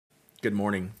Good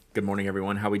morning. Good morning,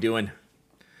 everyone. How we doing?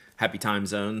 Happy time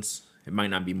zones. It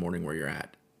might not be morning where you're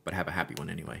at, but have a happy one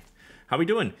anyway. How we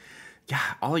doing?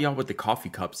 Yeah, all of y'all with the coffee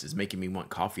cups is making me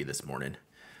want coffee this morning.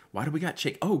 Why do we got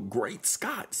shake? Oh, Great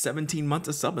Scott, 17 months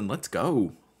of subbing. Let's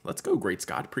go. Let's go, Great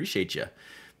Scott. Appreciate you.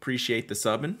 Appreciate the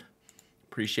subbing.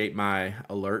 Appreciate my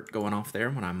alert going off there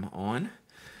when I'm on.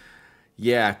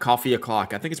 Yeah, coffee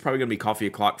o'clock. I think it's probably going to be coffee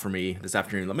o'clock for me this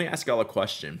afternoon. Let me ask y'all a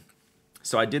question.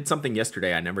 So I did something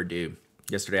yesterday I never do.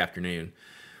 Yesterday afternoon,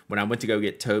 when I went to go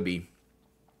get Toby,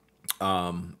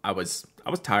 I was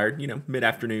tired,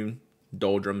 mid-afternoon,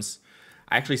 doldrums.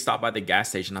 I actually stopped by the gas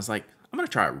station. I was like, I'm gonna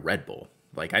try a Red Bull.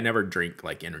 Like, I never drink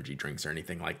like energy drinks or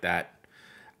anything like that.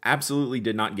 Absolutely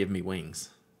did not give me wings.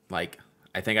 Like,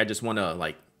 I think I just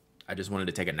wanted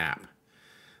to take a nap.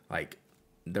 Like,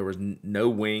 there was no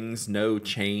wings, no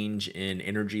change in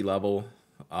energy level.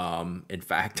 In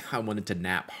fact, I wanted to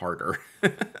nap harder.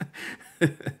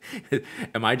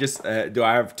 Am I just, do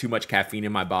I have too much caffeine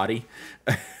in my body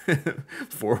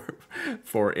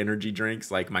for energy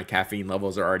drinks? Like, my caffeine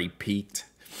levels are already peaked.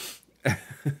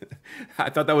 I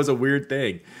thought that was a weird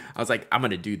thing. I was like, I'm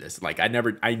going to do this. Like, I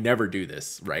never do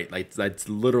this, right? Like, that's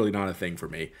literally not a thing for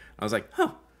me. I was like,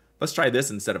 let's try this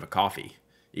instead of a coffee,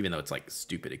 even though it's like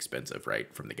stupid expensive,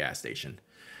 right? From the gas station.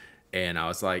 And I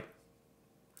was like,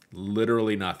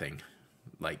 literally nothing,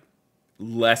 like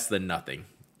less than nothing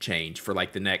change for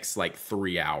like the next like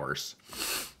 3 hours,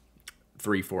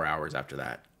 4 hours after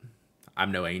that.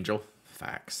 I'm no angel.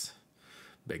 Facts.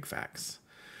 Big facts.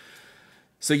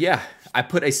 So yeah, I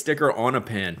put a sticker on a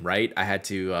pen, right? I had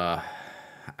to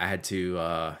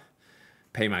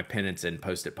pay my penance and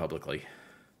post it publicly.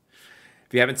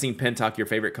 If you haven't seen Pen Talk, your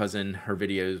favorite cousin, her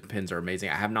videos, pins are amazing.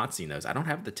 I have not seen those. I don't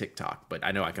have the TikTok, but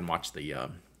I know I can watch the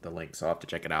link, so I'll have to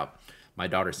check it out. My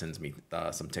daughter sends me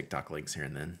some TikTok links here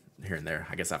and there.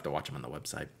 I guess I have to watch them on the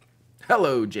website.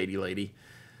 Hello, JD lady.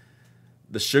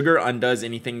 The sugar undoes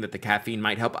anything that the caffeine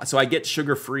might help. So I get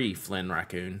sugar-free, Flynn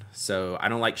Raccoon. So I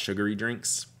don't like sugary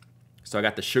drinks. So I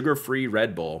got the sugar-free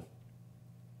Red Bull.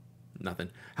 Nothing.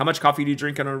 How much coffee do you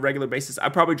drink on a regular basis? I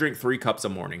probably drink 3 cups a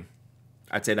morning.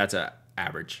 I'd say that's a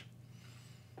average.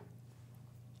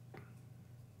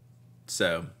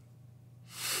 So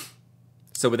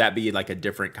would that be like a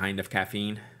different kind of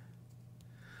caffeine?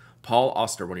 Paul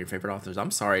Auster, one of your favorite authors.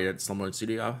 I'm sorry, at Slumlord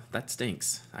Studio. That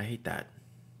stinks. I hate that.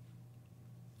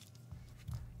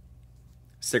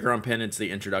 Sticker on pen, it's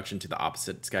the introduction to the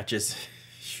opposite sketches.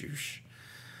 Shoosh.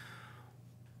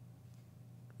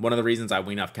 One of the reasons I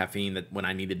wean off caffeine, that when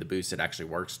I needed the boost, it actually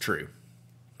works. True.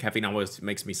 Caffeine always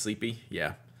makes me sleepy.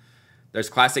 Yeah. There's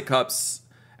classic cups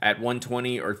at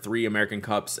 120 or 3 American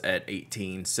cups at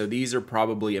 18. So these are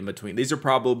probably in between. These are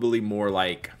probably more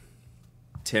like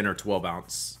 10 or 12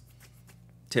 ounce.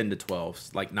 10 to 12,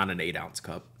 like not an 8-ounce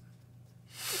cup.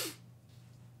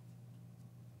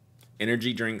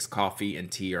 Energy drinks, coffee,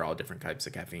 and tea are all different types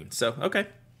of caffeine. So, okay.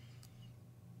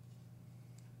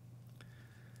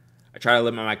 I try to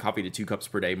limit my coffee to 2 cups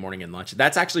per day, morning and lunch.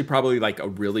 That's actually probably like a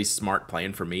really smart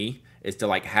plan for me, is to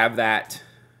like have that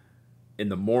in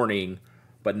the morning,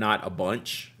 but not a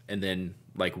bunch, and then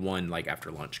like one like after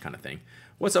lunch kind of thing.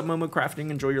 What's up, Momo Crafting?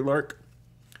 Enjoy your lurk.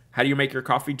 How do you make your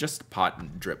coffee? Just pot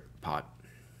and drip pot.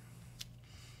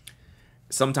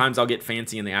 Sometimes I'll get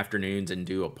fancy in the afternoons and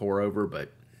do a pour over,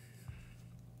 but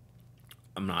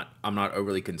I'm not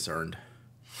overly concerned.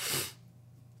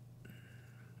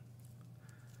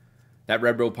 That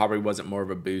Red Bull probably wasn't more of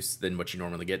a boost than what you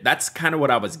normally get. That's kind of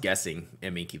what I was guessing,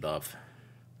 Minky Love.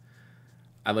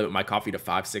 I limit my coffee to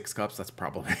 5-6 cups. That's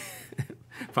probably,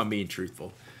 if I'm being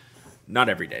truthful. Not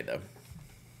every day, though.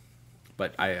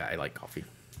 But I like coffee.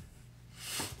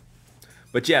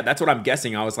 But yeah, that's what I'm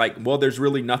guessing. I was like, well, there's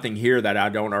really nothing here that I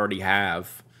don't already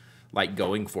have, like,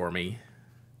 going for me.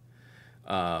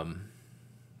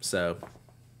 So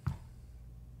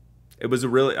it was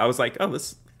I was like, I'm going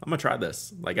to try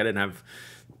this. Like, I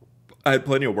had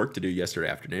plenty of work to do yesterday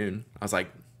afternoon. I was like,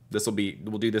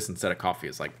 we'll do this instead of coffee.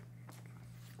 It's like,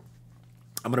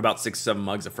 I'm at about 6-7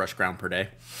 mugs of fresh ground per day.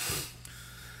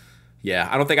 Yeah,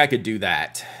 I don't think I could do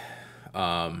that.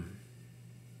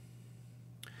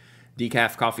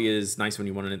 Decaf coffee is nice when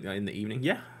you want it in the evening.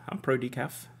 Yeah, I'm pro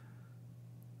decaf.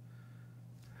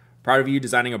 Proud of you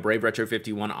designing a Brave Retro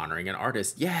 51 honoring an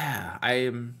artist. Yeah,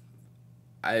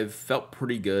 I've felt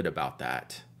pretty good about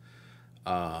that.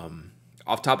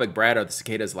 Off topic, Brad, are the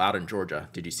cicadas loud in Georgia?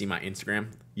 Did you see my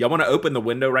Instagram? Y'all want to open the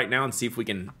window right now and see if we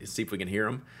can hear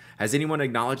them? Has anyone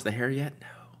acknowledged the hair yet?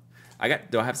 No.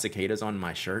 Do I have cicadas on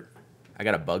my shirt? I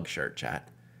got a bug shirt, chat.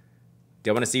 Do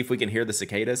you want to see if we can hear the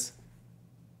cicadas?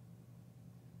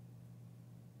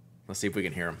 Let's see if we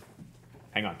can hear them.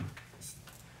 Hang on.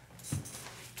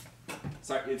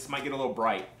 Sorry, this might get a little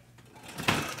bright.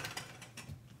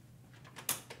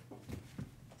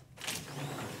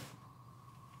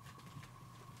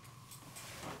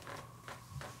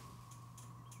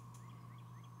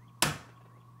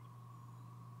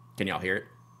 Can y'all hear it?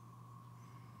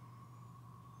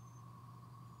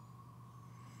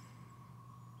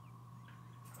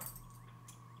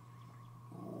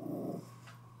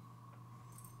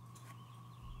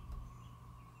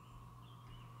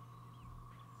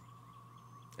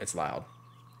 It's loud.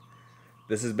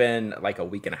 This has been like a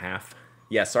week and a half.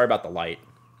 Yeah, sorry about the light.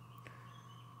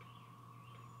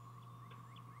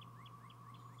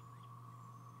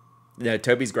 Yeah,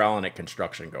 Toby's growling at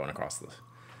construction going across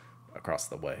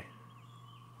the way.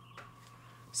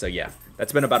 So yeah,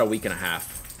 that's been about a week and a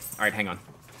half. All right, hang on.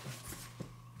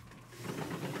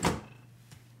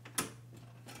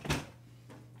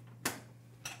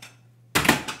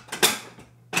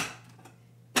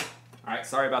 All right,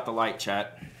 sorry about the light,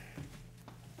 chat.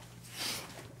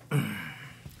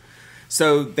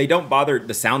 So they don't bother,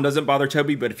 the sound doesn't bother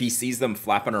Toby, but if he sees them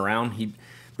flapping around,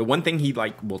 the one thing he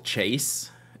like will chase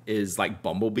is like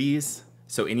bumblebees.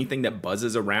 So anything that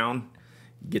buzzes around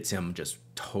gets him just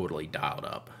totally dialed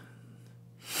up.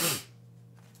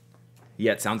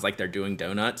 Yeah, it sounds like they're doing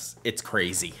donuts. It's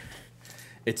crazy.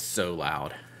 It's so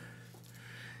loud.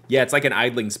 Yeah, it's like an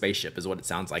idling spaceship is what it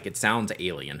sounds like. It sounds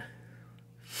alien.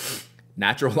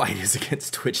 Natural light is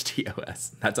against Twitch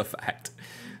TOS. That's a fact.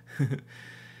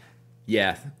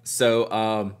 Yeah,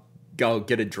 so go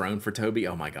get a drone for Toby.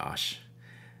 Oh my gosh.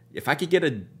 If I could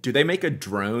get do they make a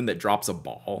drone that drops a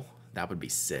ball? That would be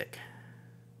sick.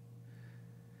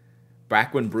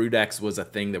 Back when Brewdex was a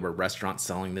thing, there were restaurants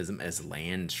selling them as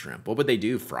land shrimp. What would they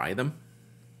do? Fry them?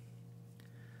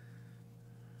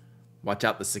 Watch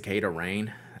out the cicada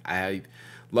rain.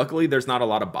 Luckily, there's not a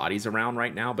lot of bodies around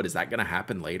right now, but is that going to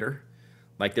happen later?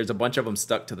 Like, there's a bunch of them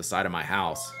stuck to the side of my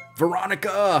house.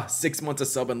 Veronica! 6 months of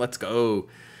subbing. Let's go.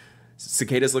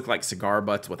 Cicadas look like cigar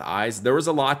butts with eyes. There was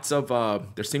a lot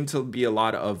of, there seemed to be a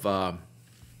lot of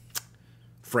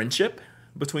friendship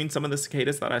between some of the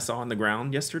cicadas that I saw on the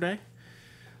ground yesterday.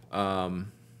 Yeah.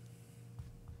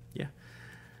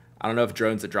 I don't know if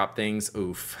drones that drop things,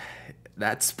 oof.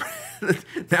 That's,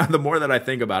 now the more that I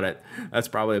think about it, that's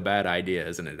probably a bad idea,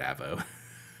 isn't it, Avo?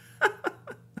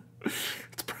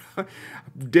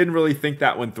 Didn't really think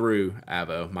that one through,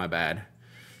 Avo. My bad.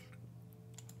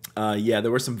 Yeah,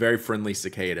 there were some very friendly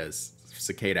cicada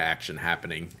action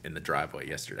happening in the driveway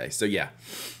yesterday. So yeah,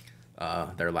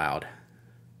 they're loud.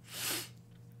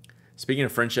 Speaking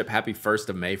of friendship, happy 1st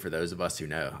of May for those of us who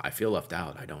know. I feel left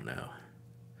out. I don't know.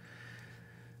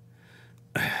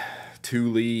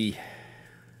 Thule,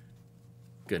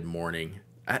 good morning.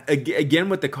 Again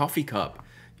with the coffee cup.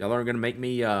 Y'all are gonna make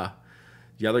me.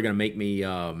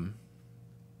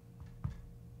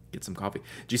 Get some coffee.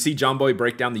 Did you see John Boy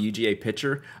break down the UGA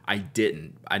pitcher? I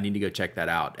didn't. I need to go check that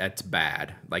out. That's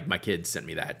bad. Like my kids sent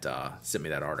me that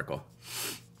article.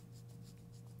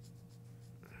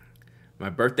 My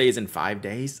birthday is in 5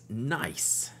 days.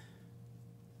 Nice.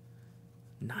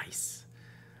 Nice.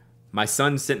 My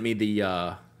son sent me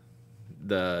the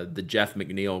Jeff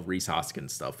McNeil Reese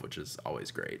Hoskins stuff, which is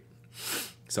always great.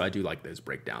 So I do like those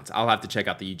breakdowns. I'll have to check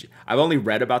out the UGA. I've only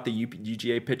read about the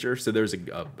UGA pitcher. So there's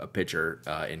a pitcher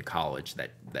in college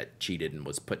that cheated and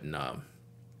was putting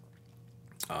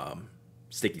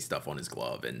sticky stuff on his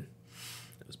glove, and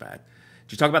it was bad.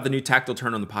 Did you talk about the new tactile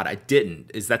turn on the pod? I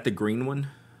didn't. Is that the green one?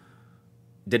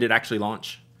 Did it actually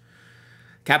launch?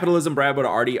 Capitalism Brad would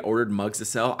have already ordered mugs to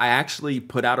sell. I actually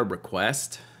put out a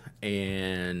request,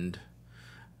 and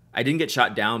I didn't get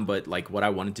shot down, but like what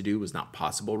I wanted to do was not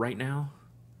possible right now.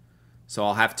 So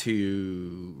I'll have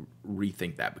to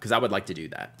rethink that, because I would like to do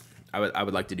that. I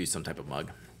would like to do some type of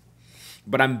mug,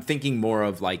 but I'm thinking more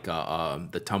of like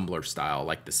the tumbler style,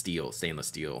 like the stainless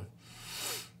steel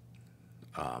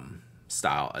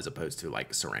style, as opposed to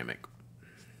like ceramic.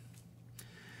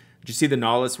 Did you see the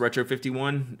Nautilus Retro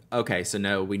 51? Okay, so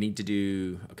no, we need to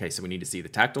do. Okay, so we need to see the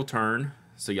tactile turn.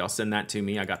 So y'all send that to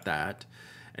me. I got that,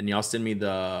 and y'all send me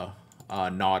the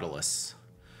Nautilus.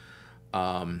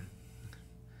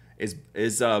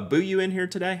 Is Booyu in here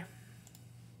today?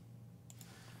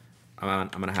 I'm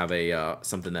gonna have a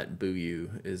something that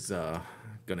Booyu is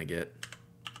gonna get.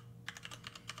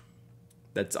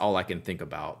 That's all I can think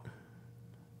about.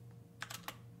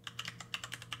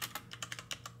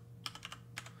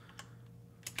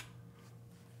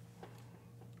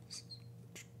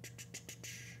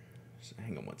 So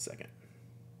hang on 1 second.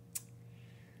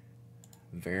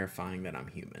 Verifying that I'm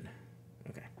human.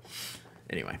 Okay.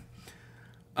 Anyway.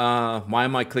 Why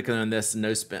am I clicking on this?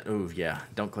 No spin. Oh, yeah.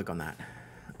 Don't click on that.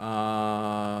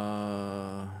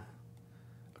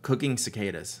 Cooking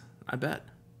cicadas, I bet.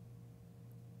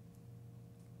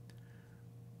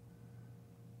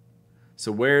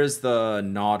 So where's the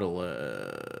Nautilus?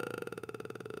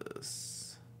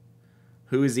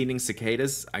 Who is eating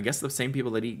cicadas? I guess the same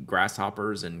people that eat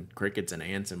grasshoppers and crickets and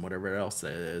ants and whatever else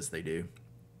it is they do.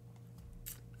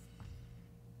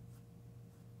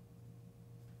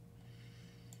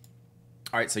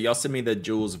 All right, so y'all send me the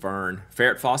Jules Verne.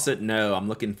 Ferret faucet? No, I'm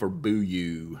looking for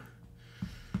Boo-You.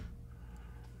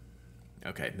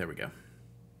 Okay, there we go.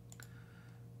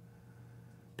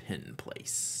 Pin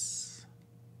place.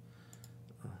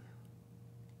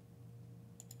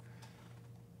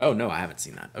 Oh, no, I haven't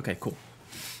seen that. Okay, cool.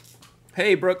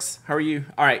 Hey, Brooks, how are you?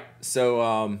 All right,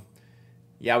 so,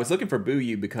 yeah, I was looking for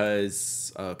Boo-You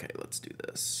because... Okay, let's do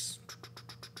this.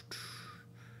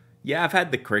 Yeah, I've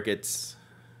had the crickets.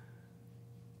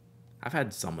 I've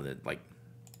had some of it, like...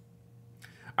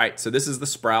 All right, so this is the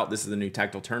Sprout. This is the new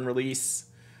tactile turn release.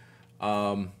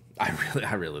 I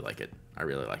really like it. I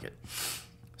really like it.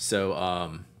 So,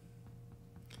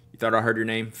 you thought I heard your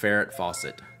name? Ferret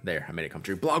Faucet. There, I made it come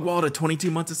true. Blogwall to 22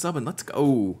 months of subbing. Let's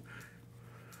go.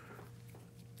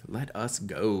 Let us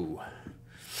go.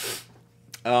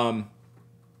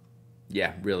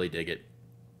 Yeah, really dig it.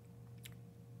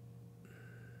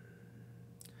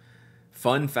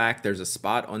 Fun fact, there's a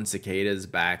spot on cicadas'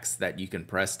 backs that you can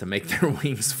press to make their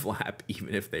wings flap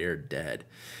even if they are dead.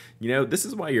 You know, this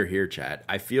is why you're here, chat.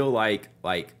 I feel like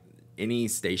any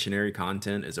stationary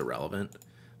content is irrelevant,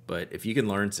 but if you can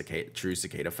learn true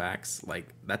cicada facts,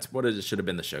 like that's what it should have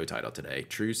been the show title today.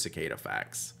 True cicada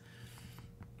facts.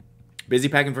 Busy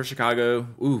packing for Chicago.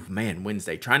 Ooh, man,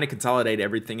 Wednesday. Trying to consolidate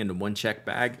everything into one check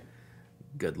bag.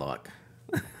 Good luck.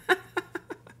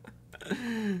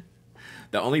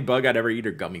 The only bug I'd ever eat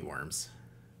are gummy worms.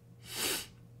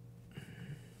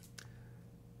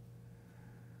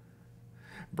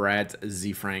 Brad's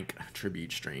Z Frank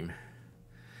tribute stream.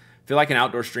 Feel like an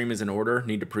outdoor stream is in order.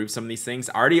 Need to prove some of these things.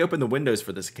 I already opened the windows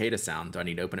for the cicada sound. Do I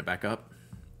need to open it back up?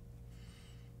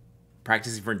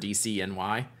 Practicing for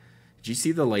DCNY. Did you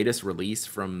see the latest release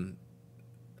from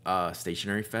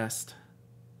Stationery Fest?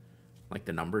 Like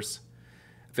the numbers?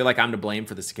 I feel like I'm to blame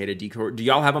for the cicada decor. Do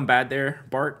y'all have them bad there,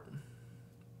 Bart?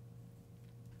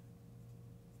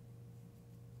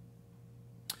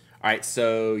 All right,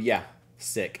 so yeah,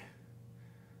 sick.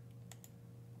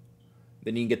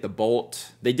 Then you can get the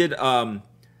bolt. They did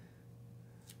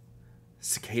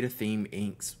cicada theme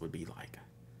inks would be like.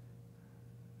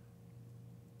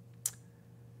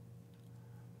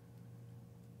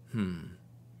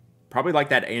 Probably like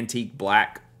that antique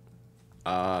black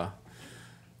I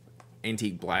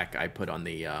put on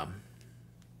the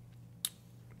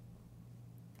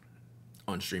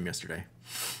on stream yesterday.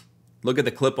 Look at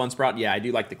the clip on Sprout. Yeah, I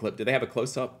do like the clip. Do they have a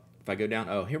close-up? If I go down,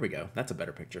 oh, here we go. That's a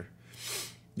better picture.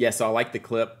 Yeah, so I like the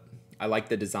clip. I like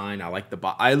the design. I like the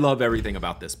I love everything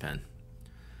about this pen.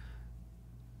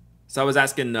 So I was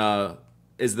asking,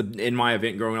 is the In My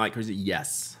Event growing like crazy?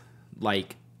 Yes.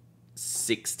 Like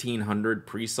 1,600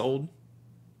 pre-sold.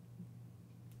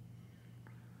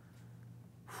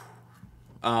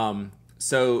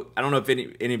 So I don't know if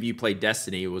any of you played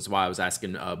Destiny. It was why I was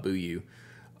asking Boo-You.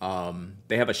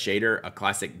 They have a shader, a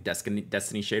classic Destiny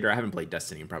shader. I haven't played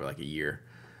Destiny in probably like a year.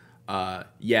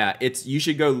 Yeah, you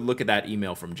should go look at that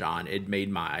email from John. It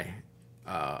made my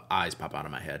eyes pop out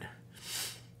of my head.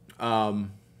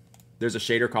 There's a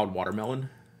shader called Watermelon,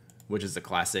 which is a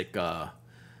classic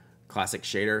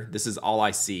shader. This is all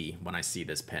I see when I see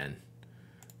this pen.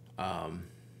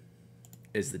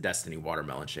 Is the Destiny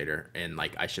Watermelon shader, and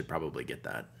like I should probably get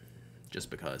that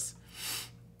just because.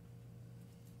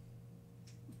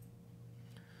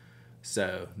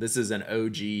 So this is an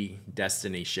OG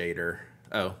Destiny shader.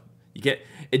 Oh,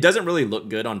 it doesn't really look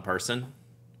good on person,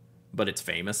 but it's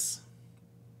famous.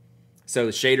 So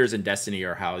shaders in Destiny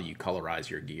are how you colorize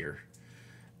your gear,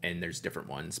 and there's different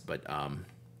ones, but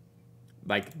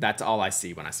like that's all I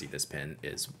see when I see this pen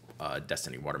is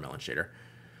Destiny Watermelon shader.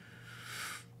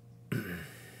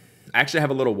 I actually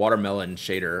have a little watermelon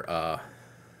shader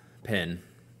pen.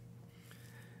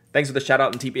 Thanks for the shout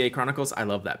out in TPA Chronicles. I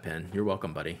love that pen. You're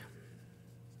welcome, buddy.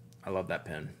 I love that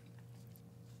pen.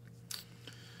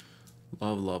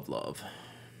 Love, love, love.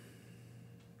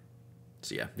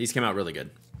 So yeah, these came out really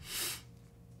good.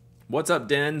 What's up,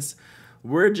 Dens?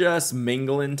 We're just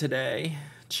mingling today,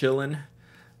 chilling.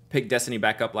 Picked Destiny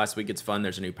back up last week. It's fun.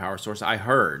 There's a new power source. I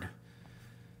heard.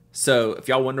 So if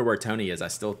y'all wonder where Tony is, I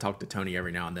still talk to Tony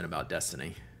every now and then about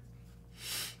Destiny.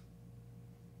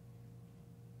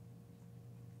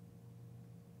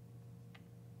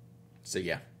 So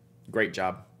yeah, great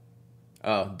job.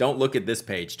 Oh, don't look at this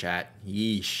page, chat.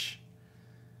 Yeesh.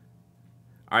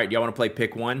 All right, do y'all want to play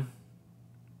pick one?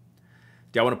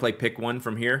 Do y'all want to play pick one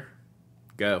from here?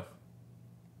 Go.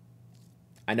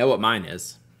 I know what mine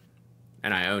is,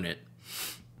 and I own it.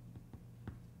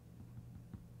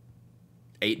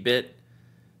 8-bit,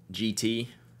 GT,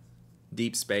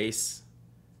 Deep Space,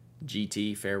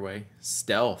 GT, Fairway,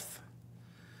 Stealth.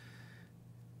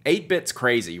 8-bit's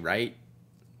crazy, right?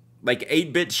 Like,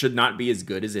 8-bit should not be as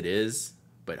good as it is,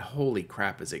 but holy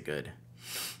crap, is it good.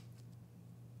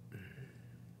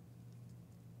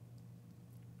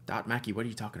 Dot Mackie, what are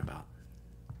you talking about?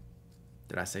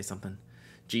 Did I say something?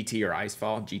 GT or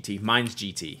Icefall? GT. Mine's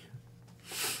GT.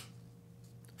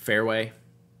 Fairway.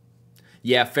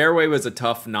 Yeah, Fairway was a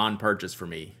tough non-purchase for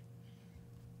me.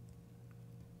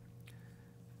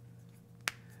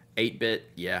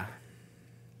 8-bit, yeah.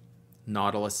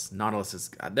 Nautilus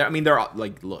is. I mean, they're all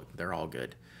like. Look, they're all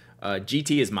good.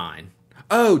 GT is mine.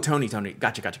 Oh, Tony.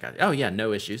 Gotcha. Oh yeah,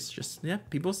 no issues. Just yeah,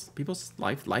 people's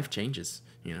life changes.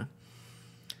 You know.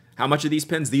 How much are these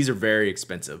pins? These are very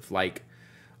expensive. Like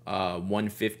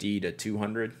 150 to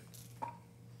 200.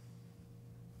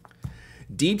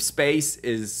 Deep Space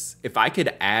is. If I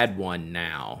could add one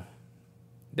now,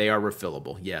 they are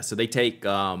refillable. Yeah, so they take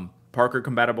Parker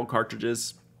compatible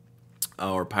cartridges.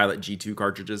 Or Pilot G2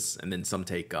 cartridges, and then some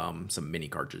take some mini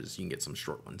cartridges. You can get some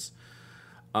short ones.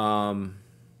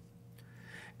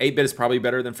 8-bit is probably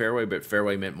better than Fairway, but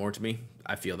Fairway meant more to me.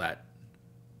 I feel that.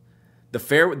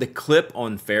 The clip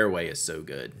on Fairway is so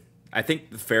good. I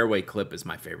think the Fairway clip is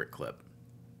my favorite clip.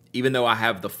 Even though I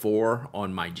have the 4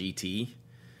 on my GT,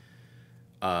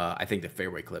 I think the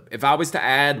Fairway clip. If I was to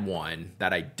add one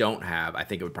that I don't have, I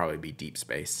think it would probably be Deep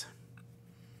Space.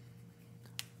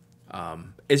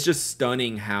 It's just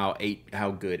stunning how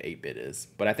good 8-bit is.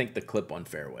 But I think the clip on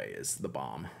Fairway is the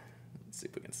bomb. Let's see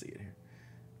if we can see it here.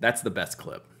 That's the best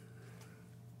clip.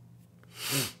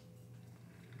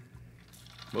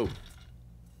 Whoa.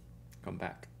 Come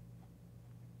back.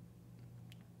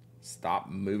 Stop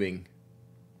moving.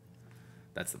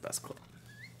 That's the best clip.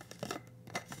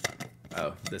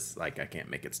 Oh, this, like, I can't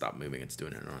make it stop moving. It's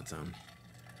doing it on its own.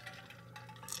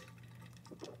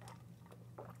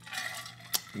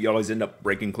 You always end up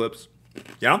breaking clips.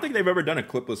 Yeah, I don't think they've ever done a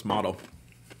clipless model.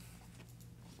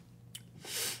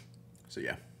 So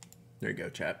yeah, there you go,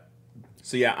 chat.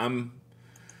 So yeah,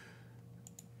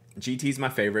 GT's my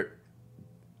favorite,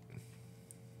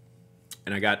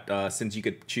 and I got since you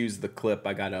could choose the clip,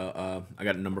 I got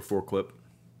a number 4 clip.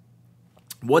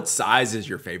 What size is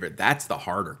your favorite? That's the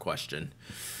harder question.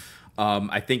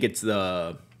 I think it's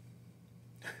the.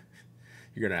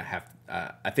 You're gonna have.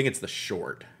 I think it's the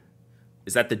short.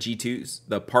 Is that the G2s?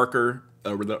 The Parker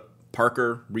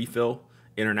Refill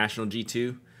International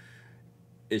G2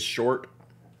 is short.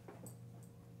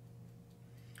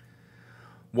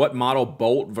 What model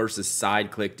bolt versus side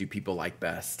click do people like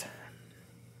best?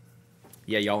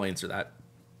 Yeah, y'all answer that.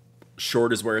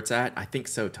 Short is where it's at? I think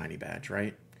so, Tiny Badge,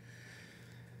 right?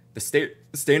 The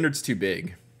standard's too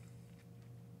big.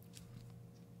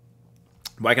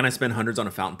 Why can I spend hundreds on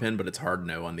a fountain pen, but it's hard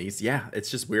no on these? Yeah, it's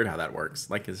just weird how that works.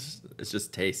 Like, it's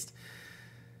just taste.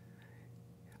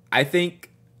 I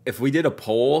think if we did a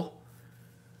poll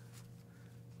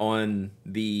on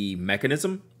the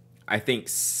mechanism, I think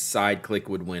side click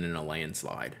would win in a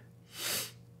landslide.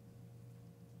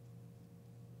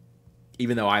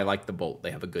 Even though I like the bolt, they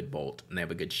have a good bolt and they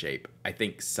have a good shape. I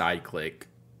think side click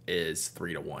is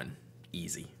 3-1,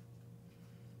 easy.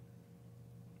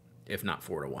 If not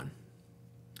 4-1.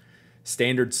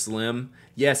 Standard slim.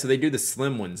 Yeah, so they do the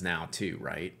slim ones now too,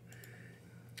 right?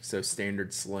 So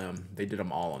standard slim. They did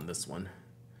them all on this one.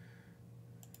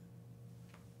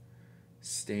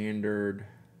 Standard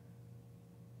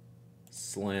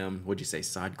slim. What'd you say?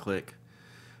 Side click.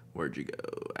 Where'd you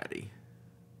go, Addy?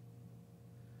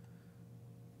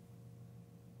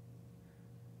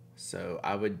 So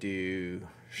I would do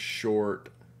short.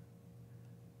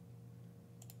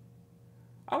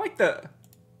 I like the...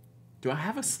 Do I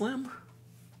have a slim?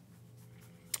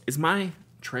 Is my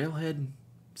trailhead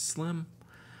slim?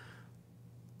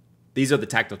 These are the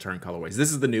tactile turn colorways.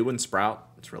 This is the new one, Sprout.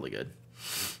 It's really good.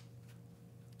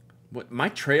 What my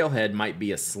trailhead might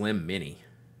be a slim mini.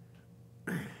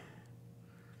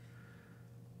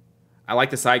 I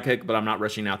like the side click, but I'm not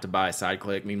rushing out to buy a side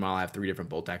click. Meanwhile, I have 3 different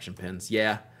bolt action pins.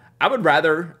 Yeah, I would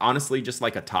rather, honestly, just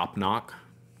like a top knock.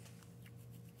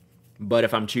 But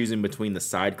if I'm choosing between the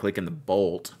side click and the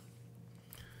bolt,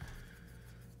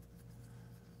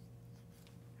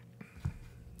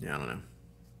 yeah, I don't know.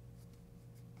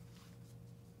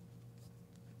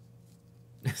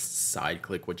 Side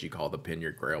click, what you call the pin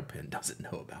your grail pin doesn't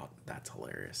know about. That's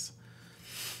hilarious.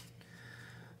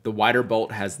 The wider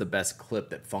bolt has the best clip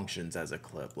that functions as a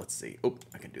clip. Let's see. Oh,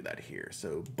 I can do that here.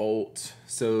 So bolt.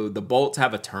 So the bolts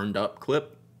have a turned up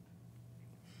clip,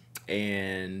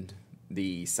 and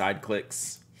the side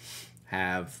clicks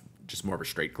have just more of a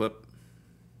straight clip.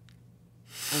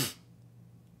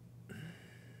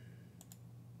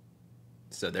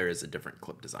 So there is a different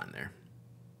clip design there.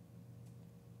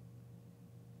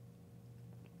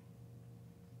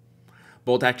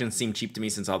 Bolt actions seem cheap to me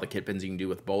since all the kit pins you can do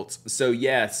with bolts. So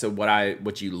yeah, so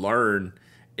what you learn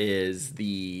is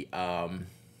the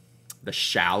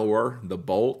shallower the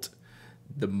bolt,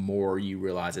 the more you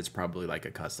realize it's probably like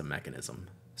a custom mechanism.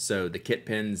 So the kit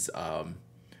pins,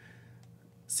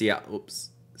 see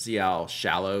how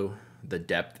shallow the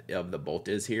depth of the bolt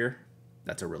is here?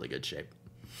 That's a really good shape.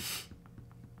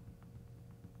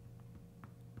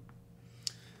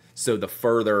 So the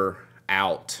further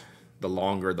out, the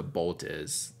longer the bolt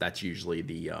is, that's usually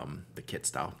the kit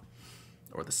style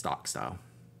or the stock style.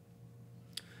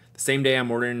 The same day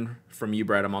I'm ordering from you,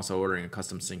 Brad, I'm also ordering a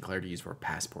custom Sinclair to use for a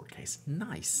passport case.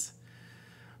 Nice.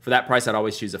 For that price, I'd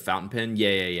always choose a fountain pen.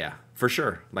 Yeah, for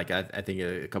sure. Like I think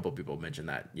a couple of people mentioned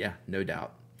that. Yeah, no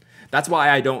doubt. That's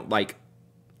why I don't like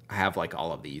have like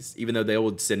all of these, even though they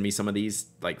would send me some of these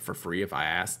like for free if I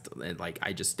asked. And like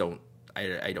I just don't,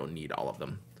 I don't need all of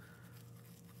them.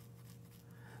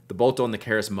 The bolt on the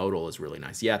Karis modal is really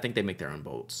nice. Yeah, I think they make their own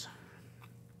bolts.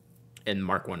 And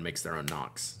Mark 1 makes their own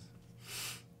nocks.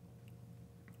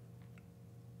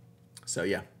 So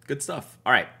yeah, good stuff.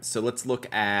 All right, so let's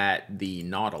look at the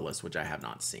Nautilus, which I have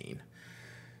not seen.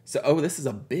 So, oh, this is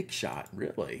a big shot,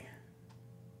 really?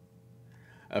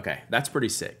 Okay, that's pretty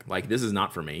sick. Like, this is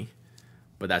not for me,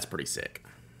 but that's pretty sick.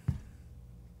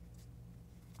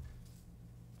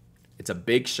 It's a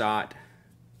big shot.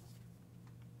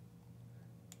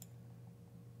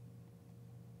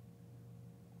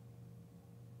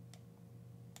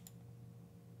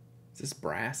 Is this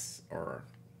brass or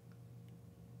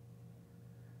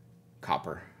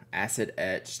copper? Acid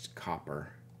etched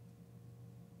copper.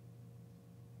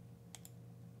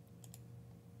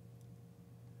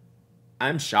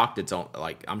 I'm shocked it's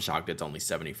only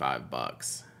 75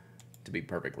 bucks, to be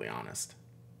perfectly honest.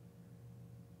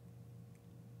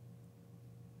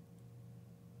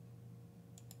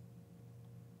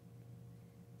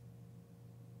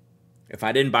 If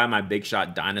I didn't buy my Big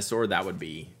Shot Dinosaur,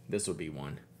 this would be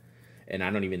one. And I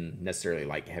don't even necessarily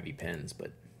like heavy pens,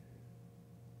 but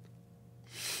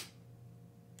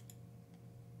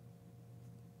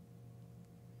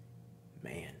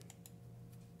man.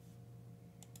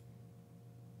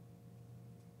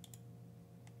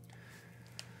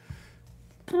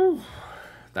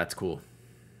 That's cool.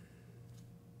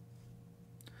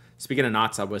 Speaking of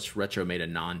knots, I wish Retro made a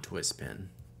non-twist pen.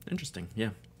 Interesting,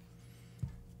 yeah.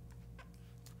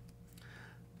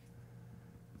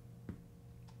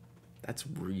 That's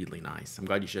really nice. I'm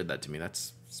glad you showed that to me.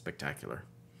 That's spectacular.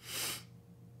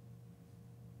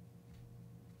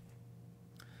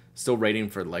 Still waiting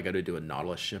for Lego to do a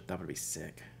Nautilus ship. That would be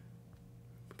sick.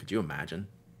 Could you imagine?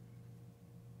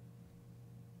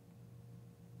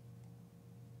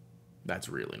 That's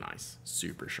really nice.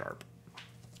 Super sharp.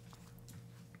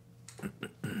 Oh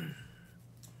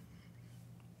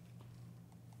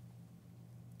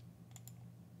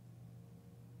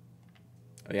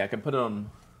yeah, I can put it on.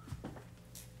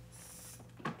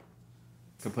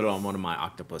 Could put it on one of my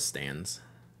octopus stands.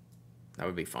 That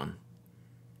would be fun.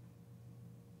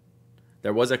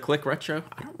 There was a Click Retro.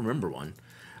 I don't remember one.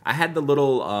 I had the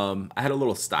little I had a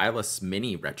little stylus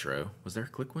mini retro. Was there a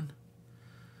Click one?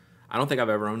 I don't think I've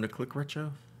ever owned a Click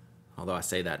Retro. Although I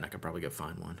say that and I could probably go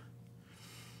find one.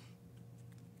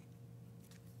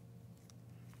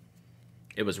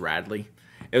 It was Radley.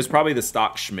 It was probably the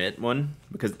stock Schmidt one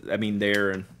because I mean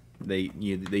they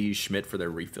use Schmidt for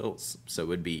their refills, so it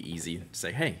would be easy to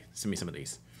say, hey, send me some of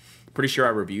these. Pretty sure I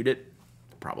reviewed it.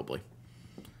 Probably.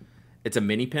 It's a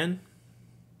mini pen.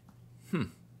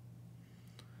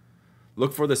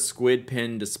 Look for the squid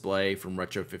pen display from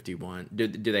Retro 51. Do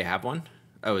they have one?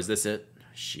 Oh, is this it?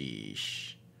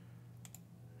 Sheesh.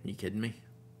 Are you kidding me?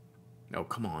 No,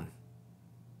 come on.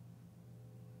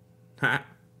 Ha.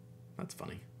 That's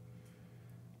funny.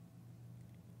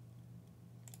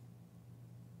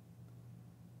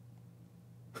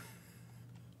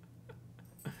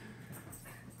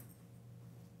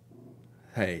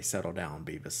 Hey, settle down,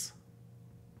 Beavis.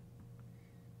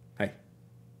 Hey,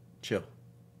 chill.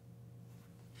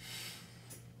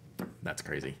 That's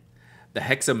crazy. The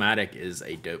Hexomatic is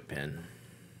a dope pen.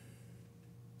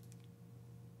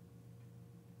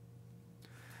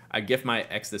 I gift my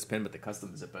ex this pen, but the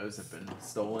custom Zippos have been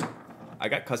stolen. I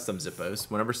got custom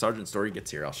Zippos. Whenever Sergeant Story gets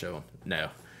here, I'll show him. No.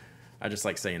 I just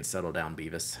like saying settle down,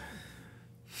 Beavis.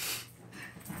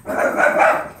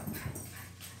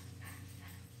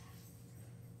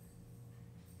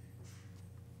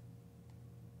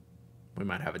 We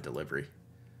might have a delivery.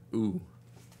 Ooh.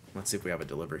 Let's see if we have a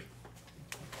delivery.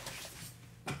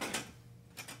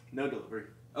 No delivery.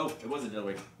 Oh, it was a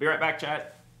delivery. Be right back,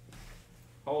 chat.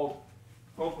 Hold.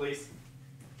 Hold, please.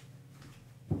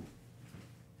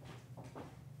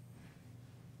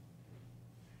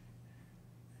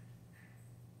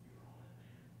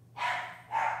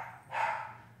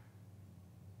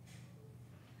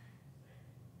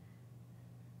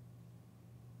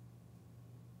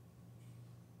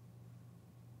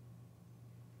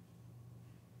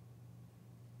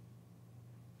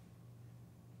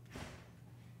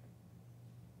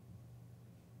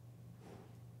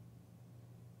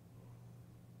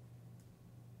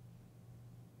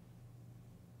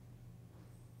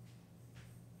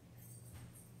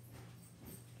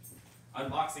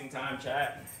 Unboxing time,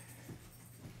 chat.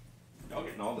 Y'all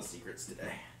getting all the secrets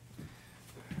today.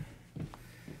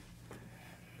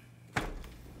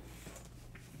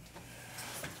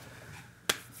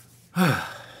 I'm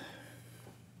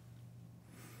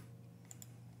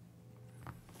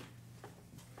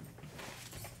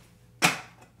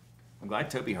glad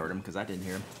Toby heard him because I didn't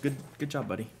hear him. Good job,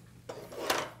 buddy.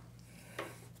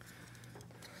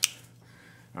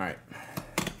 All right.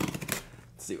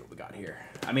 Let's see what we got here.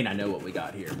 I mean, I know what we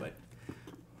got here, but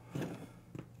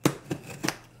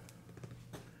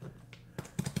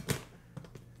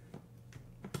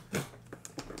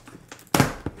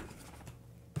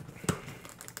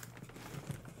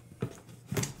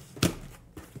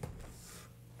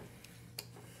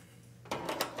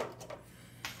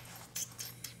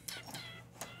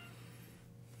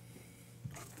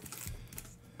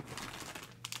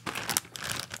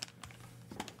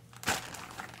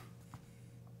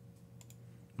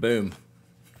boom.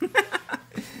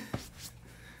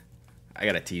 I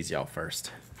gotta tease y'all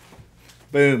first.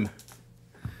 Boom.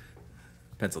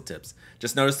 Pencil tips.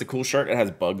 Just notice the cool shirt. It has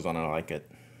bugs on it. I like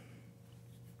it.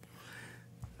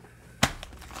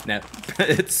 No,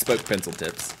 it spoke pencil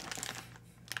tips.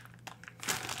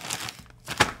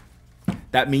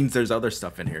 That means there's other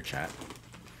stuff in here, chat.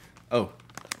 Oh.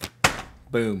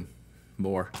 Boom.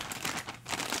 More.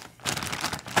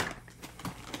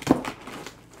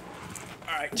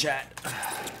 Alright, chat.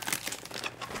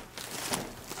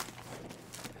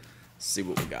 See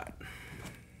what we got.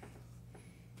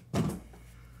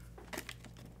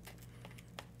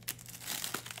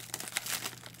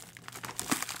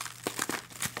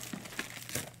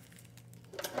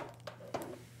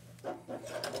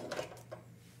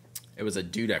 It was a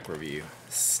Dudek review.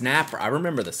 Snapper. I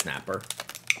remember the Snapper.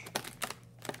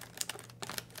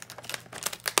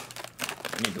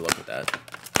 I need to look at that.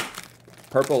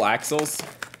 Purple axles.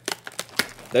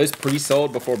 Those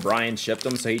pre-sold before Brian shipped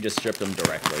them, so he just shipped them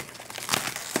directly.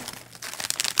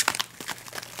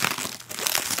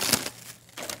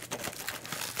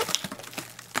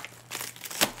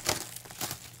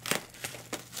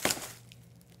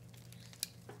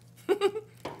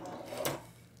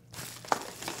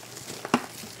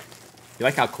 You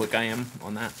like how quick I am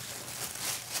on that?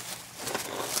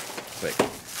 Quick.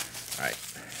 Alright.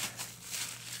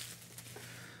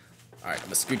 Alright, I'm going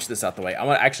to scooch this out the way.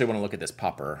 I actually want to look at this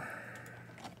popper.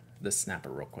 This snapper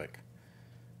real quick.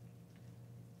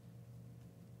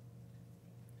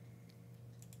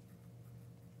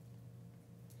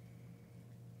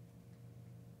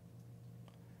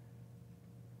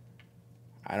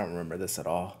 I don't remember this at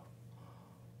all.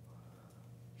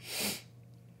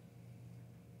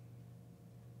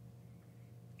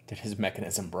 Did his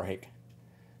mechanism break?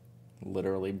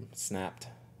 Literally snapped.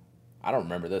 I don't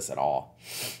remember this at all.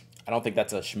 I don't think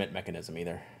that's a Schmidt mechanism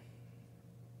either.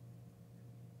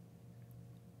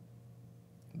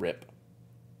 Rip.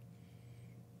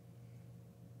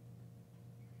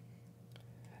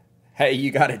 Hey,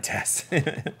 you got it, Tess.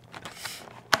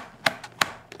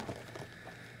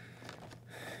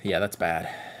 Yeah, that's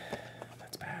bad.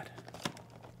 That's bad.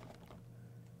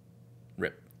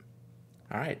 Rip.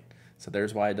 All right. So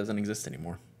there's why it doesn't exist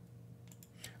anymore.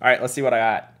 All right, let's see what I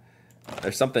got.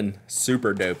 There's something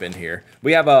super dope in here.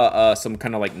 We have some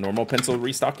kind of like normal pencil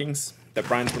restockings that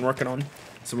Brian's been working on.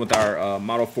 Some with our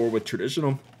Model 4 with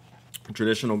traditional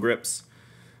grips.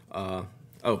 Oh,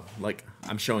 like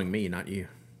I'm showing me, not you.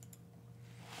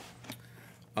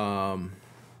 We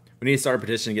need to start a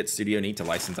petition to get Studio Neat to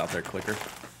license out their clicker.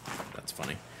 That's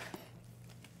funny.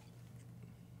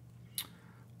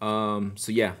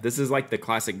 So yeah, this is like the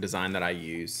classic design that I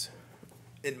use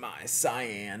in my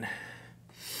cyan.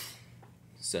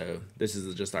 So this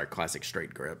is just our classic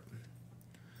straight grip.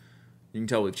 You can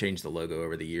tell we've changed the logo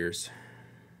over the years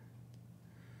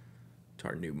to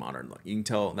our new modern look. You can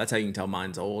tell, that's how you can tell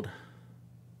mine's old.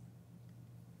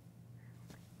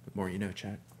 The more you know,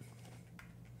 chat.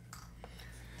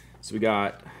 So we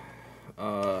got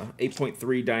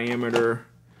 8.3 diameter,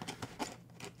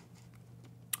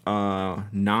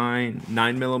 9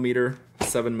 millimeter,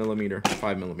 7 millimeter,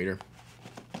 5 millimeter.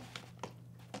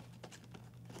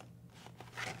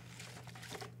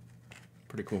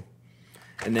 Pretty cool.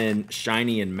 And then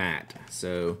shiny and matte.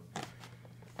 So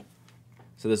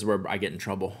this is where I get in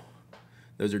trouble.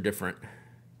 Those are different.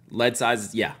 Lead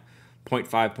sizes, yeah.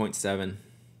 0.5, 0.7,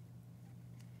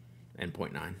 and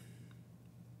 0.9.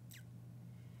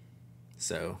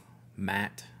 So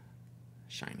matte,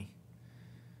 shiny.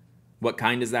 What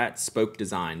kind is that? Spoke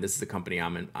Design. This is the company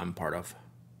I'm part of.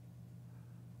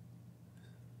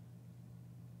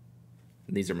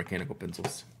 And these are mechanical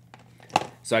pencils.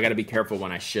 So I got to be careful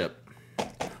when I ship.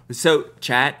 So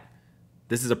chat,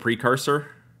 this is a precursor.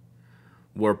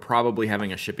 We're probably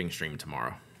having a shipping stream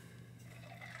tomorrow.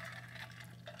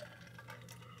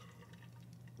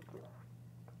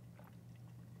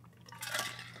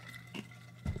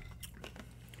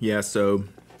 Yeah, so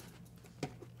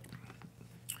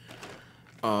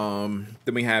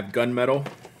then we have gunmetal.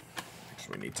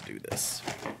 Actually, we need to do this.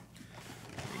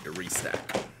 We need to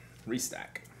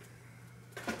restack.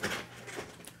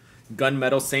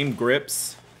 Gunmetal, same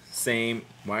grips, same.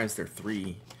 Why is there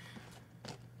 3?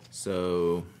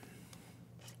 So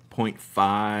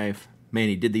 0.5. Man,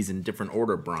 he did these in different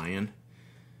order, Brian.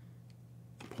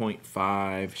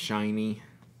 0.5 shiny.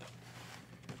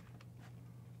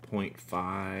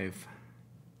 0.5.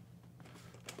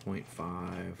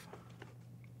 0.5.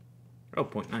 Oh,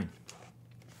 0.9.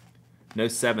 No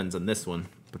 7s on this one,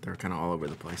 but they're kind of all over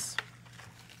the place.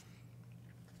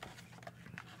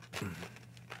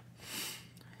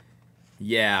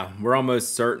 Yeah, we're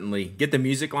almost certainly. Get the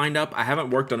music lined up. I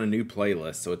haven't worked on a new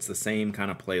playlist, so it's the same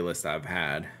kind of playlist I've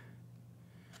had.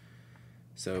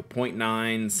 So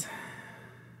 0.9s,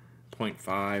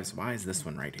 0.5s. Why is this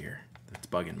one right here? That's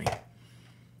bugging me. It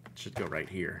should go right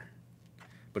here.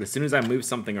 But as soon as I move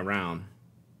something around...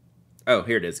 Oh,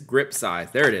 here it is. Grip size.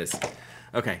 There it is.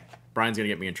 Okay, Brian's going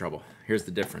to get me in trouble. Here's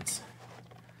the difference.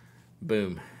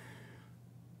 Boom.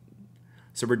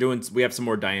 So we have some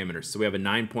more diameters. So we have a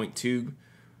 9.2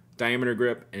 diameter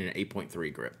grip and an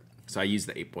 8.3 grip. So I use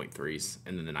the 8.3s,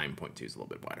 and then the 9.2 is a little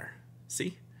bit wider.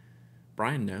 See?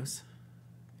 Brian knows.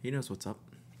 He knows what's up.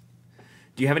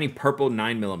 Do you have any purple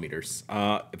 9 millimeters?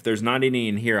 If there's not any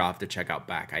in here, I'll have to check out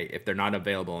back. If they're not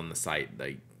available on the site,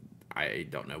 I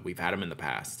don't know. We've had them in the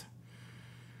past.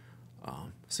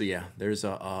 So yeah, there's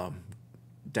a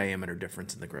diameter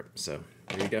difference in the grip. So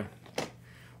there you go.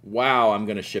 Wow, I'm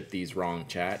gonna ship these wrong,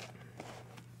 chat.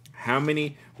 How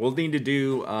many? We'll need to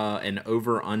do an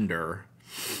over/under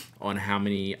on how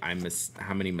many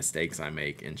mistakes I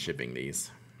make in shipping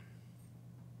these.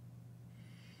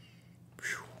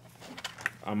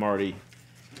 I'm already.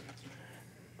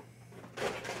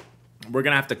 We're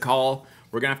gonna have to call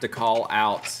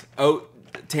out. Oh,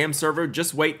 TAM server,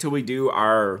 just wait till we do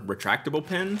our retractable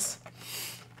pins.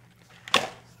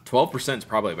 12% is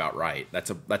probably about right.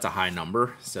 That's a high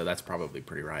number, so that's probably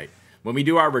pretty right. When we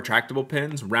do our retractable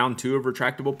pins, round 2 of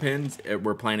retractable pins,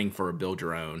 we're planning for a build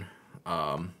your own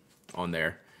on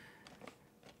there.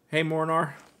 Hey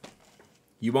Mornar,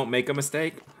 you won't make a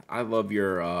mistake. I love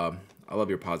your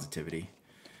positivity,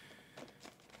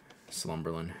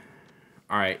 Slumberland.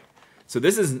 All right, so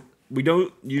this is, we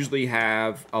don't usually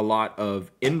have a lot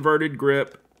of inverted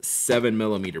grip 7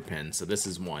 millimeter pins. So this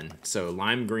is one. So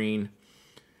lime green.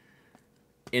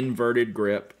 Inverted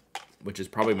grip, which is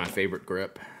probably my favorite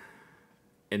grip,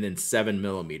 and then 7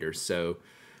 millimeters. So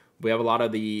we have a lot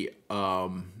of the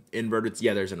inverted.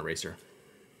 Yeah, there's an eraser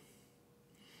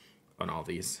on all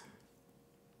these.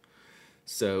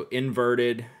 So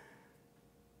inverted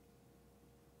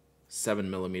 7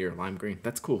 millimeter lime green.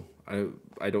 That's cool.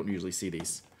 I don't usually see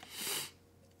these.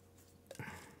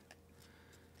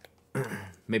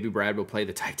 Maybe Brad will play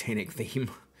the Titanic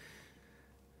theme.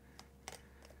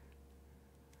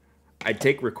 I'd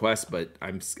take requests, but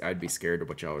I'd be scared of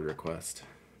what y'all would request.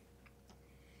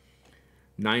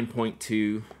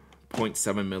 9.2,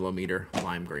 0.7 millimeter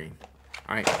lime green.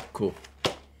 All right, cool.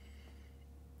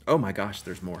 Oh my gosh,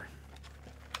 there's more.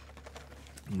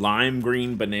 Lime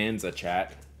green bonanza,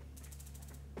 chat.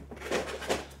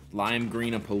 Lime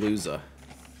green Palooza.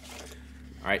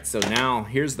 All right, so now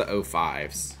here's the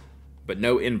 05s, but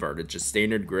no inverted, just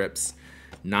standard grips.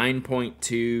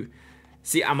 9.2.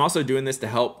 See, I'm also doing this to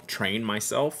help train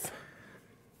myself.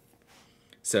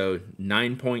 So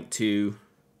 9.2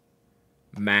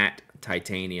 matte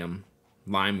titanium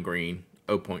lime green,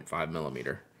 0.5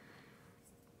 millimeter.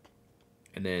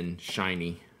 And then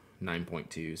shiny,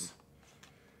 9.2s.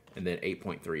 And then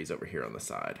 8.3s over here on the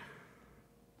side.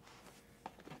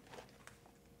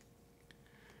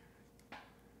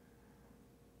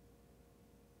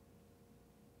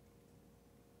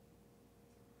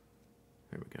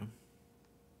 There we go.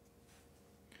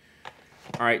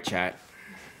 All right, chat.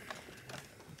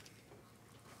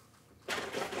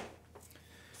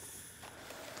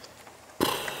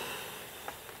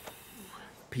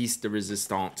 Piece de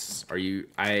resistance. Are you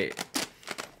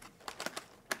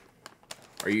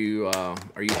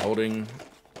holding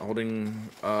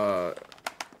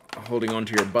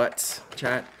onto your butts,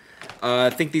 chat? I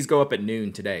think these go up at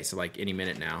noon today, so like any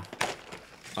minute now.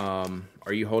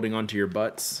 Are you holding onto your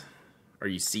butts? Are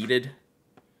you seated?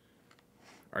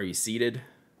 Are you seated?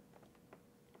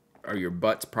 Are your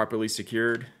butts properly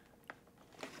secured?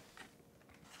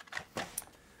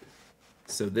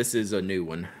 So this is a new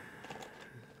one.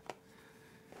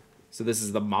 So this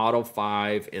is the Model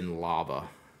 5 in lava.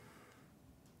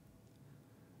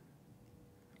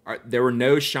 There were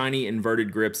no shiny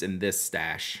inverted grips in this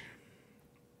stash.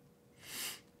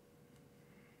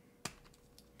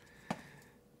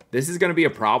 This is going to be a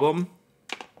problem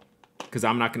because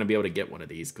I'm not going to be able to get one of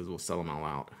these because we'll sell them all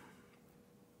out.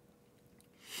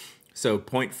 So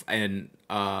the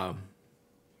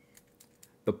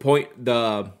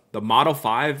Model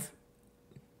 5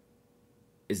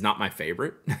 is not my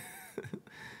favorite.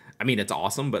 I mean, it's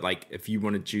awesome, but like if you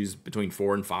want to choose between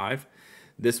 4 and 5,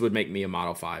 this would make me a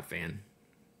Model 5 fan.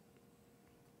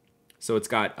 So it's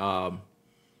got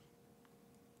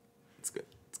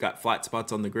flat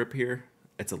spots on the grip here.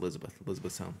 It's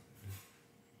Elizabeth's home.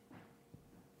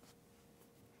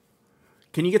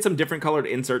 Can you get some different colored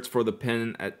inserts for the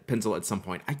pencil at some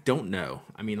point? I don't know.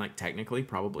 I mean, like technically,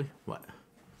 probably. What?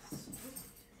 It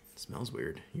smells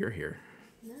weird. You're here.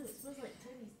 No, it smells like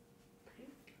Toby's poop.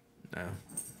 No.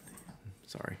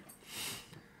 Sorry.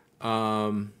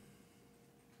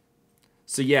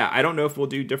 So yeah, I don't know if we'll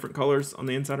do different colors on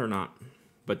the inside or not,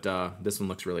 but this one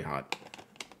looks really hot.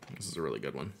 This is a really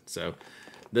good one. So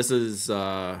this is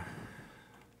a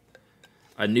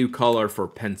new color for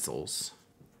pencils.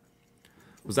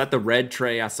 Was that the red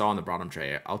tray I saw on the bottom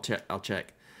tray? I'll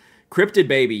check. Cryptid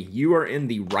Baby, you are in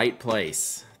the right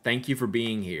place. Thank you for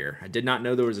being here. I did not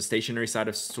know there was a stationary side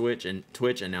of Twitch, and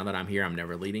now that I'm here, I'm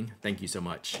never leaving. Thank you so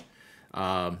much.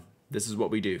 This is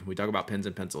what we do. We talk about pens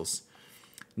and pencils.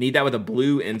 Need that with a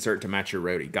blue insert to match your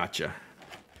roadie. Gotcha.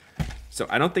 So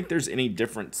I don't think there's any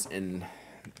difference in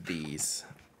these,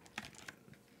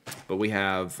 but we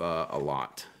have a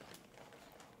lot.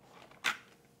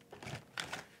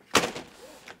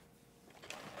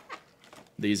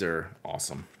 These are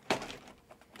awesome.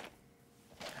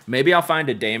 Maybe I'll find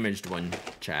a damaged one,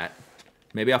 chat.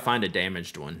 Maybe I'll find a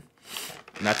damaged one.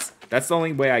 And that's the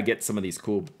only way I get some of these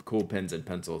cool pens and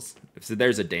pencils. If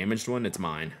there's a damaged one, it's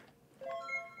mine.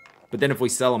 But then if we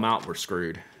sell them out, we're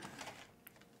screwed.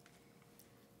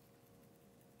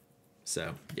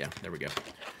 So, yeah, there we go.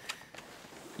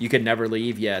 You Could Never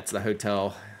Leave. Yeah, it's the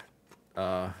Hotel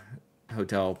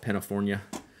Penifornia.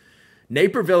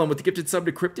 Naperville with the gifted sub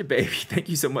to Cryptid Baby. Thank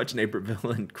you so much,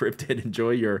 Naperville and Cryptid.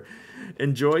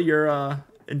 Enjoy your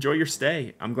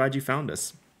stay. I'm glad you found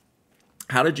us.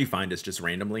 How did you find us? Just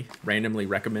randomly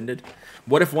recommended?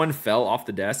 What if one fell off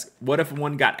the desk? What if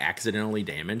one got accidentally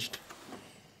damaged?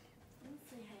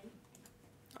 Say hey.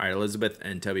 All right, Elizabeth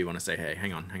and Toby want to say hey.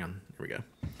 Hang on. Here we go.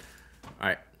 All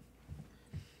right.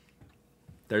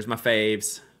 There's my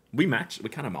faves. We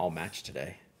kind of all matched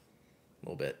today. A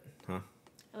little bit, huh?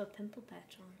 Oh, a pimple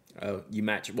patch on. Oh, you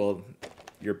match. Well,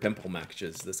 your pimple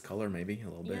matches this color maybe a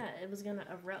little bit. Yeah, it was gonna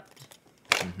erupt.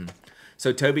 Mm-hmm.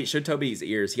 So Toby, show Toby's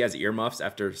ears. He has earmuffs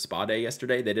after spa day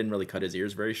yesterday. They didn't really cut his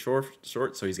ears very short,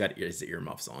 so he's got his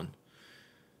earmuffs on.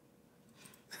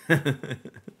 All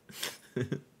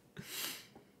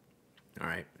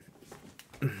right.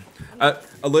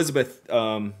 Elizabeth,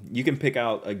 you can pick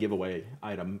out a giveaway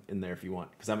item in there if you want,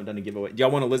 because I haven't done a giveaway. Do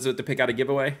y'all want Elizabeth to pick out a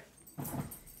giveaway?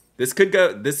 This could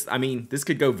go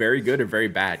very good or very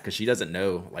bad because she doesn't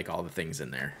know like all the things in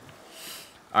there.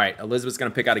 All right, Elizabeth's gonna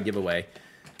pick out a giveaway.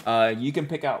 You can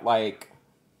pick out like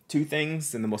 2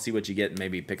 things, and then we'll see what you get, and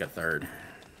maybe pick a third.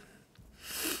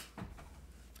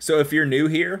 So if you're new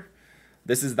here,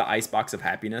 this is the Icebox of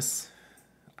Happiness.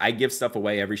 I give stuff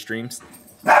away every stream.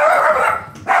 All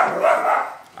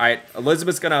right,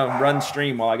 Elizabeth's gonna run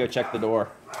stream while I go check the door.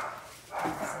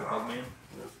 This is the bug man.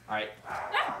 All right.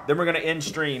 Then we're gonna end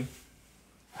stream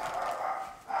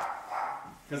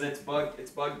because it's bug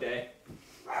day.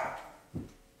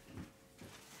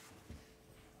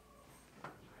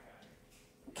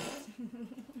 All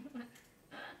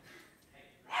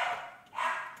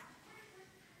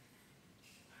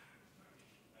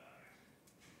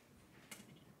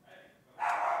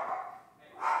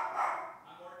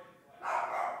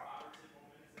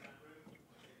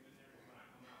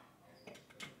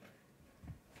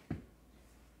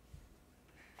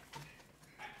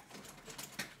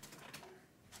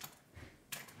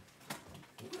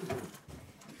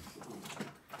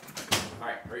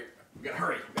right, hurry. We gotta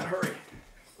hurry. We gotta hurry.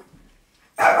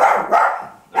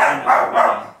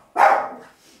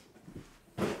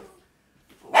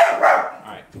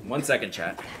 All right, 1 second,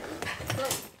 chat.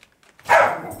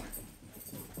 All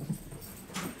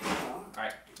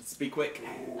right, let's be quick.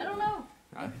 I don't know. All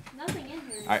right. Nothing in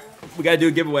here. All right, we gotta do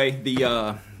a giveaway.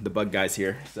 The bug guy's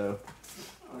here, so.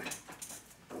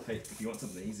 Hey, if you want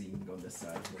something easy, you can go on this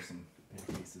side. There's some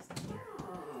cases down there.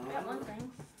 I got one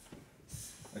thing.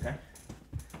 Okay.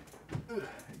 There you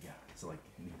go. So like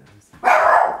any of those.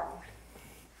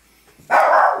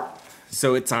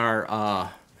 So it's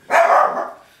our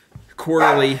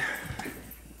quarterly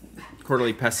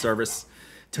pest service.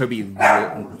 Toby's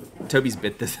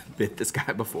bit this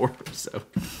guy before, so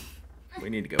we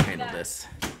need to go handle this.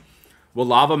 Will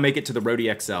Lava make it to the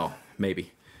Rhodey XL?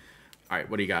 Maybe. All right,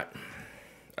 what do you got?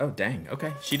 Oh dang.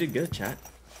 Okay, she did good, chat.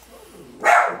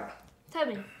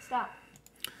 Toby, stop.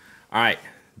 All right,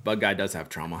 bug guy does have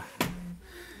trauma.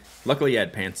 Luckily, he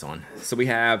had pants on. So we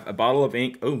have a bottle of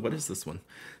ink. Oh, what is this one?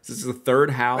 This is the Third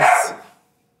House.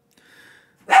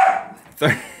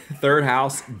 Third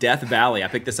House Death Valley. I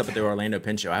picked this up at the Orlando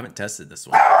Pin Show. I haven't tested this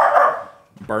one.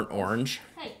 Burnt orange.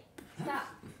 Hey, stop.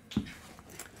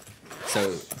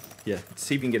 So, yeah,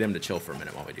 see if you can get him to chill for a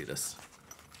minute while we do this.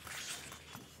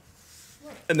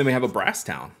 And then we have a Brass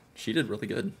Town. She did really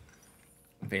good.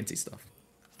 Fancy stuff.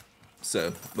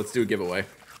 So, let's do a giveaway.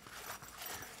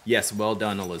 Yes, well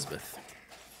done, Elizabeth.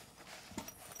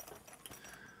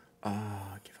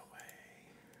 Giveaway.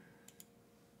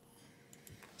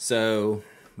 So,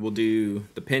 we'll do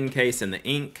the pen case and the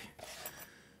ink.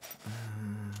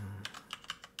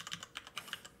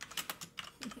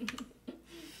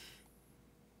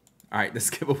 All right,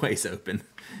 this giveaway's open.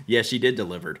 Yeah, she did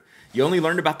delivered. You only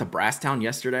learned about the Brass Town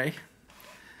yesterday?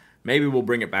 Maybe we'll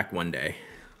bring it back one day.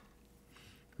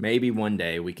 Maybe one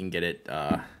day we can get it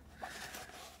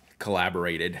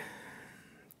collaborated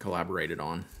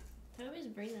on. Toby's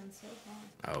breathing so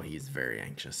fast. Oh, he's very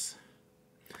anxious.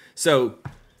 So,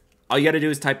 all you got to do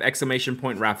is type !!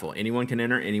 raffle. Anyone can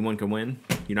enter, anyone can win.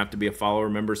 You don't have to be a follower,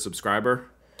 member, subscriber.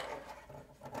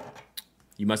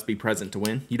 You must be present to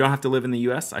win. You don't have to live in the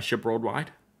U.S. I ship worldwide.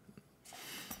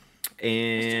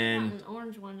 And an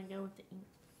orange one to go with the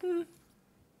ink.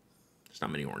 There's not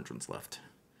many orange ones left.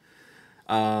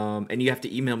 And you have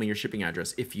to email me your shipping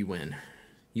address if you win.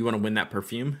 You want to win that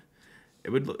perfume?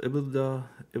 It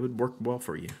would work well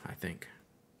for you, I think.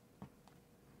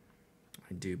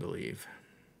 I do believe.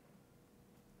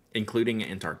 Including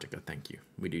Antarctica, thank you.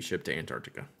 We do ship to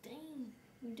Antarctica. Dang,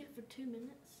 you do it for 2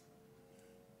 minutes?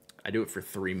 I do it for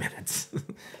 3 minutes.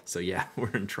 So yeah,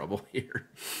 we're in trouble here.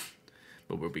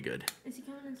 But we'll be good. Is he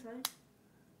coming inside?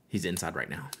 He's inside right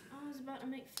now. Oh, I was about to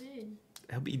make food.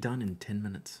 He'll be done in 10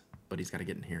 minutes, but he's got to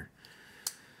get in here.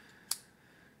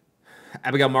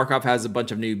 Abigail Markov has a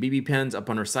bunch of new BB pins up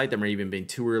on her site. There may even be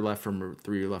 3 left from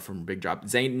her big drop.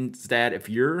 Zane's dad, if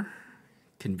you're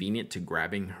convenient to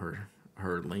grabbing her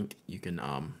link, you can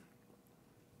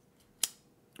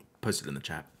post it in the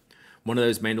chat. One of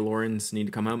those Mandalorians need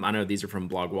to come home. I know these are from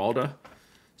Blog Walda.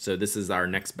 So this is our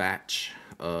next batch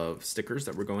of stickers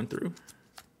that we're going through.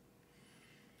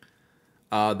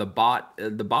 The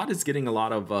bot is getting a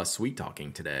lot of sweet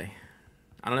talking today.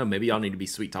 I don't know, maybe y'all need to be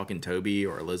sweet talking Toby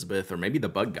or Elizabeth or maybe the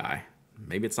bug guy.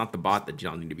 Maybe it's not the bot that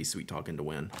y'all need to be sweet talking to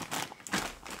win.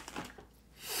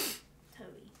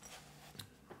 Toby.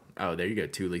 Oh, there you go.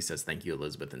 Thule says thank you,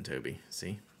 Elizabeth and Toby.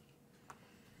 See?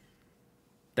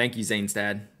 Thank you, Zane's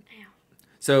dad. Ow.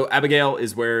 So Abigail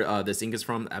is where this ink is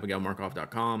from,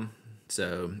 abigailmarkov.com.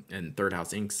 So, and Third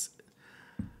House Inks.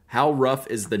 How rough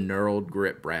is the knurled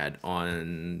grip, Brad,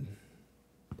 on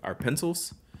our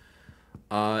pencils?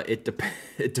 It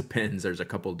depends. There's a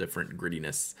couple different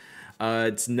grittiness.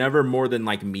 It's never more than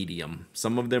like medium.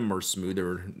 Some of them are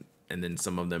smoother, and then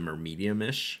some of them are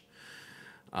medium-ish.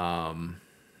 But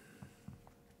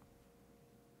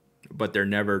they're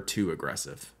never too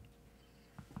aggressive.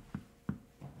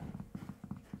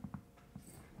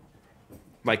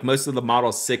 Like most of the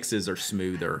Model 6s are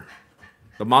smoother.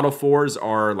 The Model 4s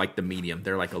are like the medium.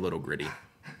 They're like a little gritty.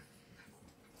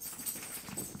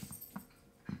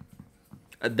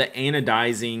 The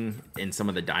anodizing in some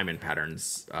of the diamond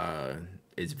patterns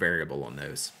is variable on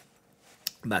those.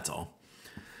 That's all.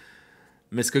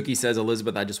 Miss Cookie says,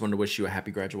 Elizabeth, I just wanted to wish you a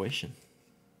happy graduation.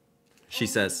 She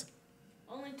says.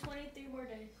 Only 23 more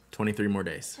days. 23 more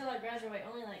days. Till I graduate.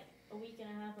 Only like a week and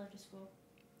a half left of school.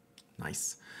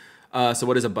 Nice. So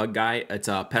what is a bug guy? It's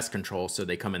pest control. So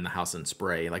they come in the house and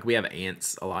spray. Like we have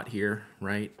ants a lot here,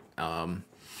 right?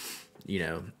 You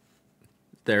know,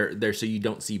 they're so you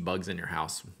don't see bugs in your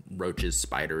house. Roaches,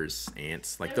 spiders,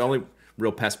 ants. Like the only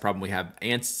real pest problem we have,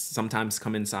 ants sometimes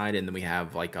come inside, and then we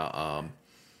have like a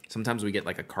sometimes we get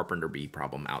like a carpenter bee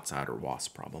problem outside or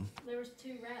wasp problem. There was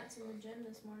 2 rats in the gym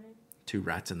this morning. 2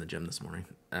 rats in the gym this morning.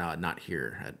 Not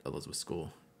here at Elizabeth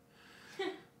School.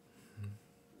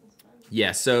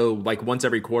 Yeah, so like once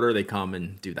every quarter they come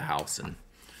and do the house, and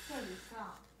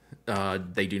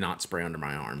they do not spray under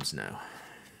my arms, no.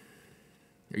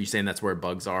 Are you saying that's where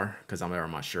bugs are? Because I'm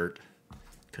wearing my shirt?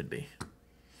 Could be.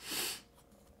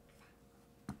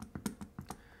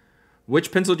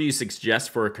 Which pencil do you suggest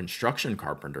for a construction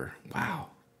carpenter? Wow.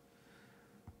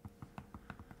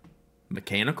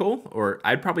 Mechanical? Or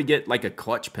I'd probably get like a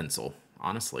clutch pencil,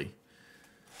 honestly.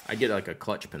 I'd get like a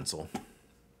clutch pencil.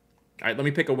 All right, let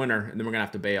me pick a winner, and then we're going to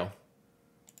have to bail.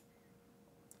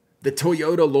 The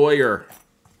Toyota Lawyer.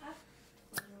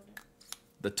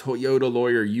 The Toyota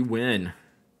Lawyer, you win.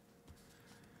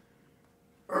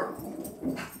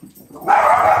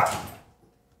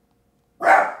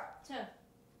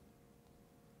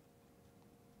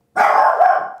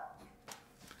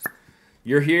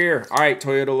 You're here. All right,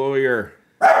 Toyota Lawyer.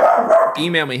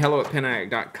 Email me,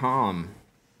 hello@penaddict.com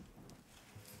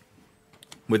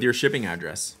with your shipping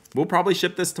address. We'll probably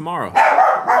ship this tomorrow.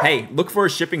 Hey, look for a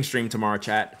shipping stream tomorrow,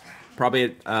 chat.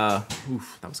 Probably at,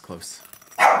 oof, that was close.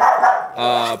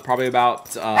 Probably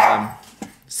about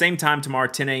same time tomorrow,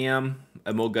 10 a.m.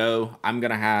 and we'll go. I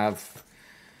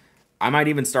might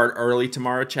even start early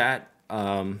tomorrow, chat.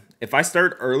 If I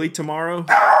start early tomorrow,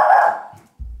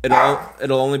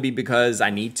 it'll only be because I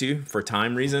need to for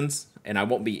time reasons, and I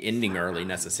won't be ending early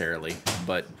necessarily.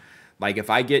 But like if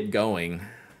I get going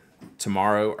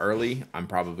tomorrow early, I'm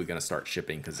probably going to start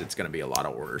shipping because it's going to be a lot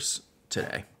of orders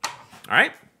today. All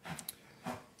right.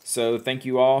 So thank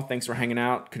you all. Thanks for hanging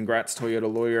out. Congrats,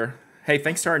 Toyota Lawyer. Hey,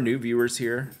 thanks to our new viewers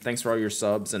here. Thanks for all your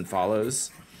subs and follows.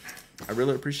 I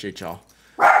really appreciate y'all.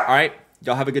 All right.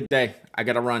 Y'all have a good day. I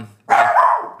got to run.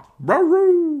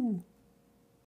 Bye.